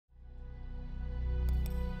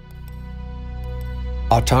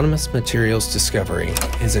Autonomous materials discovery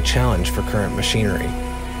is a challenge for current machinery.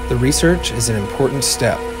 The research is an important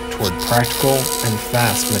step toward practical and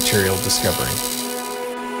fast material discovery.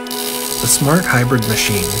 The Smart Hybrid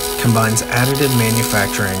machine combines additive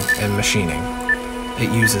manufacturing and machining.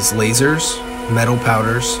 It uses lasers, metal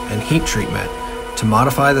powders, and heat treatment to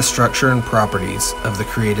modify the structure and properties of the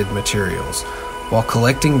created materials while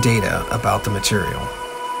collecting data about the material.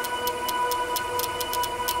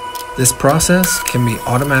 This process can be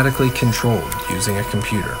automatically controlled using a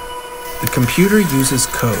computer. The computer uses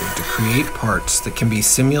code to create parts that can be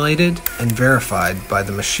simulated and verified by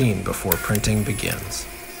the machine before printing begins.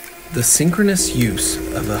 The synchronous use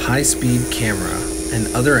of a high-speed camera and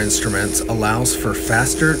other instruments allows for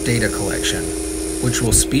faster data collection, which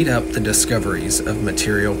will speed up the discoveries of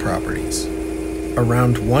material properties.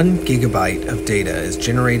 Around 1 gigabyte of data is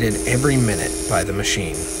generated every minute by the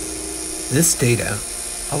machine. This data,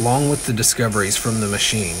 along with the discoveries from the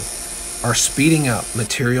machine, are speeding up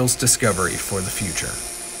materials discovery for the future.